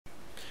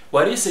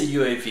What is a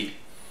UAV?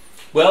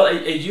 Well,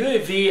 a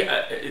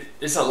UAV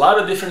is a lot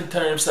of different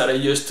terms that are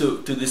used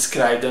to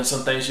describe them.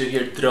 Sometimes you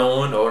hear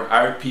drone or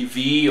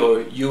RPV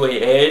or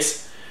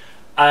UAS,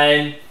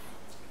 and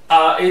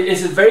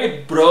it's a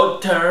very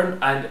broad term.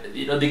 And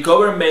the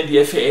government,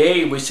 the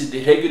FAA, which is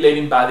the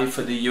regulating body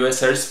for the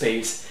U.S.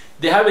 airspace,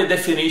 they have a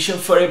definition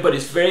for it, but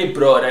it's very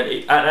broad.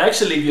 And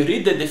actually, if you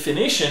read the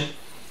definition,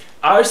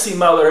 RC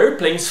model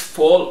airplanes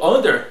fall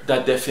under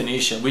that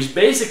definition, which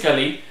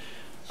basically,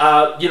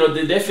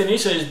 the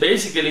definition is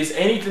basically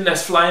anything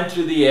that's flying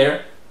through the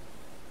air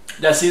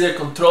that's either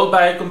controlled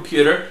by a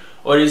computer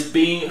or is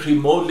being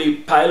remotely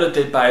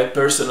piloted by a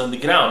person on the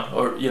ground,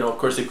 or of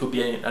course it could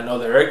be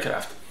another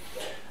aircraft.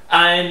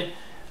 And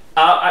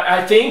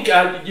I think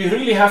you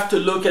really have to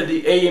look at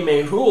the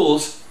AMA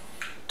rules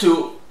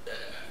to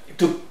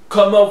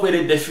come up with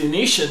a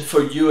definition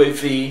for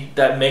UAV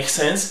that makes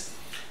sense.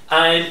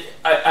 And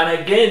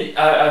again,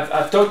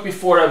 I've talked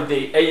before of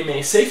the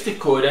AMA safety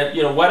code,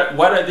 and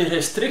what are the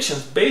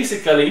restrictions?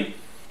 Basically,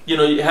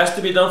 it has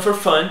to be done for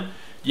fun.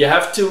 You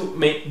have to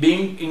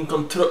be in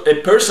control.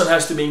 A person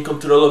has to be in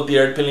control of the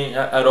airplane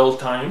at all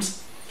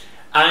times,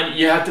 and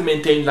you have to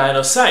maintain line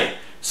of sight.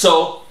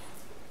 So,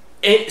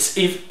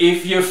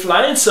 if you're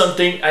flying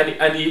something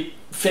and it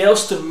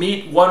fails to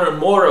meet one or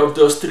more of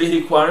those three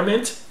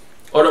requirements,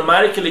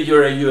 automatically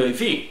you're a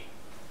UAV.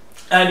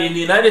 And in the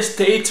United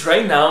States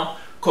right now,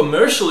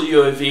 commercial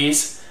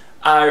UAVs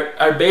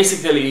are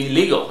basically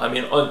illegal. I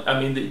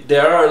mean, they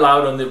are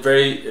allowed on a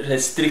very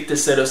restricted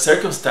set of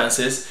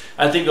circumstances.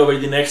 I think over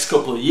the next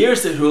couple of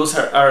years the rules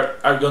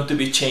are going to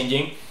be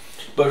changing.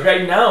 But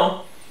right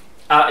now,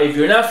 if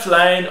you're not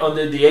flying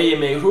under the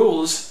AMA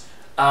rules,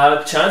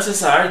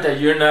 chances are that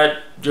you're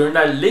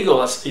not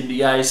legal in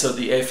the eyes of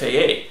the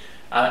FAA.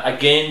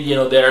 Again,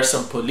 there are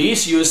some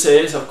police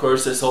uses. Of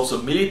course, there's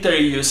also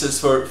military uses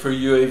for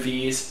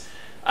UAVs.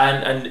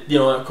 And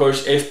of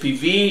course,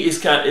 FPV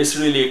is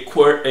really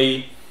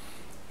a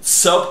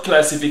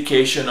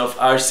sub-classification of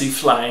RC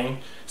flying.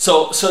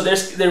 So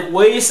there are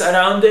ways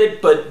around it,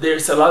 but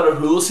there's a lot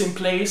of rules in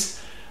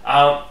place.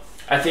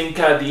 I think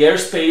the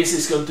airspace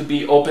is going to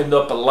be opened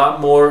up a lot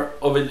more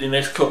over the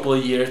next couple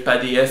of years by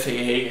the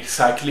FAA.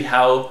 Exactly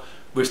how,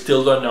 we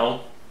still don't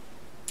know.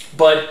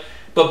 But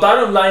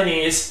bottom line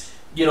is,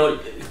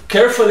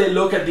 carefully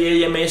look at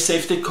the AMA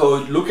safety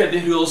code, look at the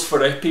rules for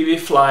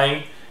FPV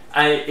flying.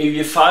 And if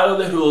you follow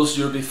the rules,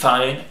 you'll be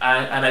fine.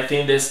 And I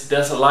think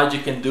there's a lot you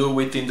can do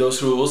within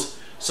those rules.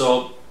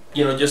 So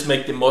just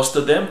make the most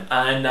of them,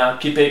 and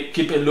keep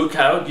a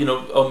lookout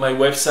on my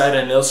website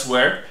and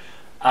elsewhere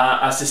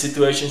as the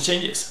situation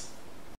changes.